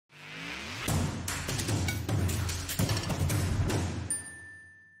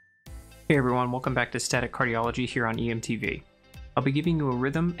Hey everyone, welcome back to Static Cardiology here on EMTV. I'll be giving you a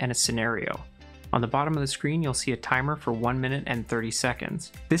rhythm and a scenario. On the bottom of the screen, you'll see a timer for 1 minute and 30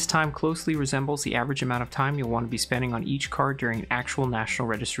 seconds. This time closely resembles the average amount of time you'll want to be spending on each card during an actual National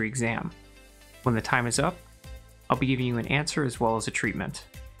Registry exam. When the time is up, I'll be giving you an answer as well as a treatment.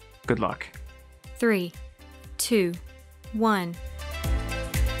 Good luck. 3, 2, 1.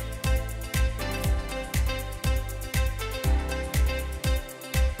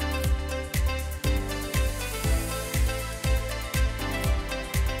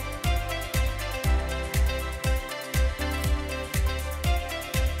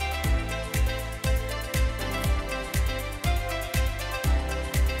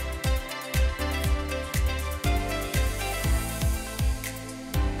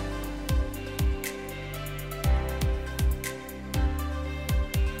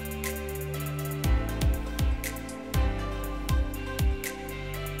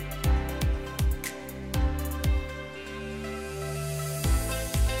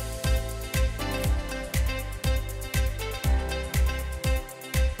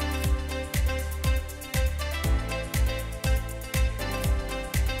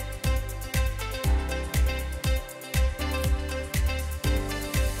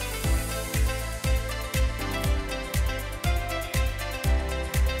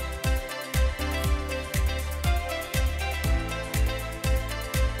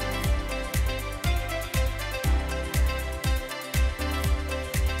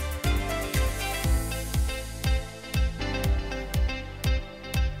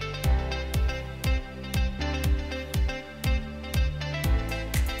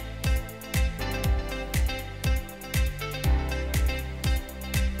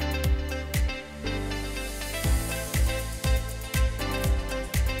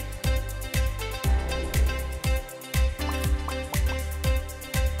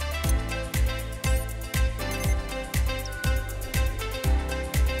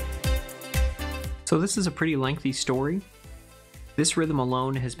 So this is a pretty lengthy story. This rhythm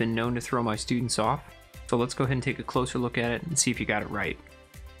alone has been known to throw my students off, so let's go ahead and take a closer look at it and see if you got it right.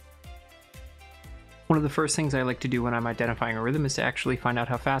 One of the first things I like to do when I'm identifying a rhythm is to actually find out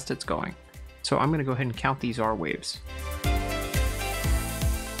how fast it's going. So I'm going to go ahead and count these R waves.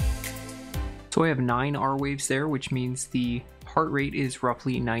 So I have 9 R waves there, which means the heart rate is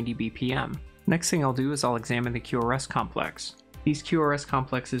roughly 90 BPM. Next thing I'll do is I'll examine the QRS complex. These QRS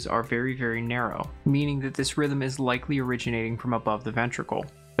complexes are very narrow, meaning that this rhythm is likely originating from above the ventricle.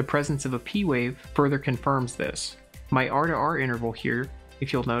 The presence of a P wave further confirms this. My R to R interval here,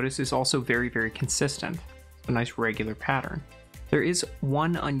 if you'll notice, is also very consistent. A nice regular pattern. There is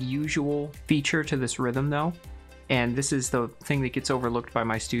one unusual feature to this rhythm though, and this is the thing that gets overlooked by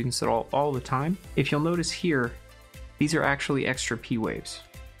my students all the time. If you'll notice here, these are actually extra P waves.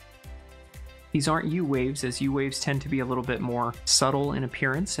 These aren't U waves, as U waves tend to be a little bit more subtle in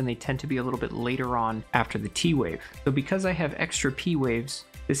appearance, and they tend to be a little bit later on after the T wave. So because I have extra P waves,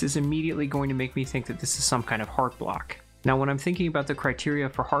 this is immediately going to make me think that this is some kind of heart block. Now when I'm thinking about the criteria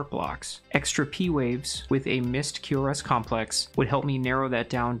for heart blocks, extra P waves with a missed QRS complex would help me narrow that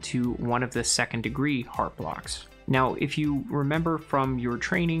down to one of the second degree heart blocks. Now if you remember from your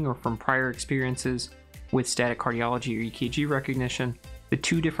training or from prior experiences with static cardiology or EKG recognition, the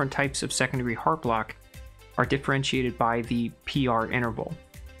two different types of second-degree heart block are differentiated by the PR interval.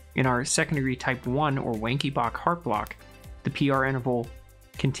 In our second-degree type 1 or Wenckebach heart block, the PR interval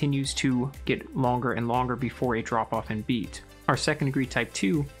continues to get longer and longer before a drop-off in beat. Our second-degree type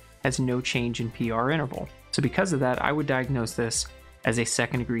 2 has no change in PR interval. So because of that, I would diagnose this as a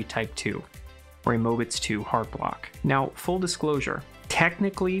second-degree type 2 or a Mobitz 2 heart block. Now, full disclosure,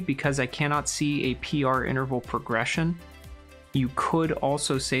 technically, because I cannot see a PR interval progression, you could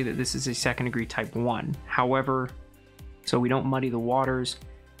also say that this is a second degree type 1. However, so we don't muddy the waters,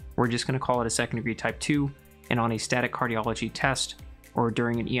 we're just going to call it a second degree type 2, and on a static cardiology test or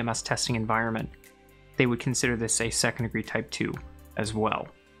during an EMS testing environment, they would consider this a second degree type 2 as well.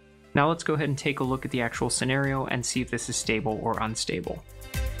 Now let's go ahead and take a look at the actual scenario and see if this is stable or unstable.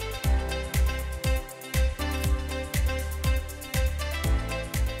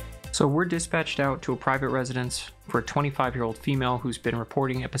 So we're dispatched out to a private residence for a 25-year-old female who's been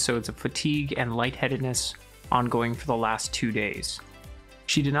reporting episodes of fatigue and lightheadedness ongoing for the last 2 days.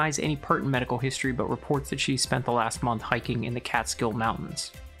 She denies any pertinent medical history but reports that she spent the last month hiking in the Catskill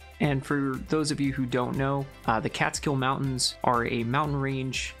Mountains. And for those of you who don't know, the Catskill Mountains are a mountain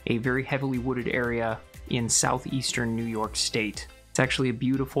range, a very heavily wooded area in southeastern New York State. It's actually a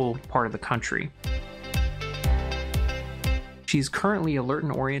beautiful part of the country. She's currently alert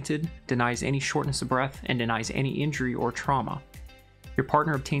and oriented, denies any shortness of breath, and denies any injury or trauma. Your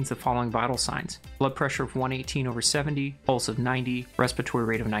partner obtains the following vital signs: blood pressure of 118/70, pulse of 90, respiratory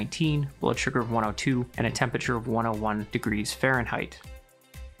rate of 19, blood sugar of 102, and a temperature of 101 degrees Fahrenheit.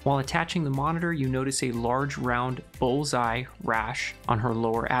 While attaching the monitor, you notice a large round bullseye rash on her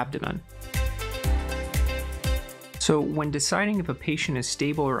lower abdomen. So when deciding if a patient is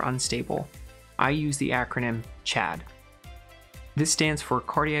stable or unstable, I use the acronym CHAD. This stands for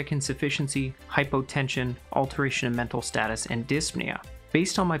cardiac insufficiency, hypotension, alteration in mental status, and dyspnea.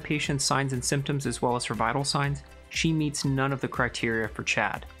 Based on my patient's signs and symptoms as well as her vital signs, she meets none of the criteria for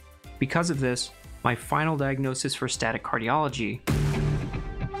CHAD. Because of this, my final diagnosis for static cardiology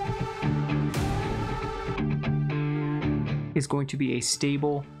is going to be a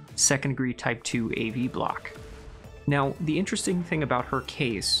stable second-degree type 2 AV block. Now, the interesting thing about her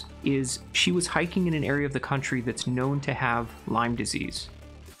case is she was hiking in an area of the country that's known to have Lyme disease.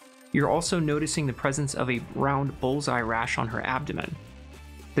 You're also noticing the presence of a round bullseye rash on her abdomen.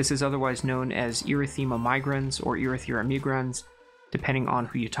 This is otherwise known as erythema migrans or erythema migrans, depending on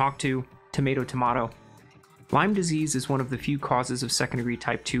who you talk to, tomato tomato. Lyme disease is one of the few causes of second-degree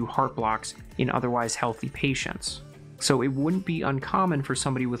type 2 heart blocks in otherwise healthy patients. So it wouldn't be uncommon for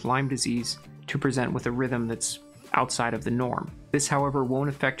somebody with Lyme disease to present with a rhythm that's outside of the norm. This, however, won't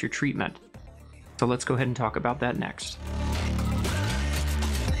affect your treatment. So let's go ahead and talk about that next.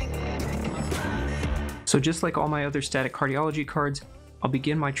 So just like all my other static cardiology cards, I'll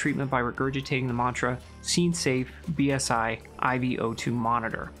begin my treatment by regurgitating the mantra, Scene Safe, BSI, IV-O2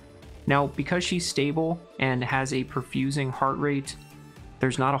 monitor. Now, because she's stable and has a perfusing heart rate,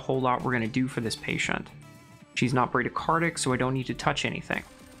 there's not a whole lot we're going to do for this patient. She's not bradycardic, so I don't need to touch anything.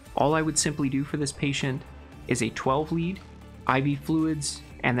 All I would simply do for this patient is a 12 lead, IV fluids,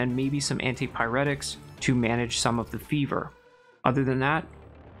 and then maybe some antipyretics to manage some of the fever. Other than that,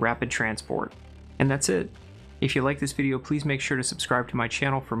 rapid transport. And that's it. If you like this video, please make sure to subscribe to my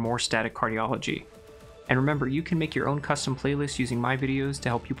channel for more static cardiology. And remember, you can make your own custom playlist using my videos to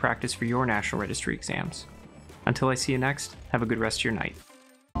help you practice for your National Registry exams. Until I see you next, have a good rest of your night.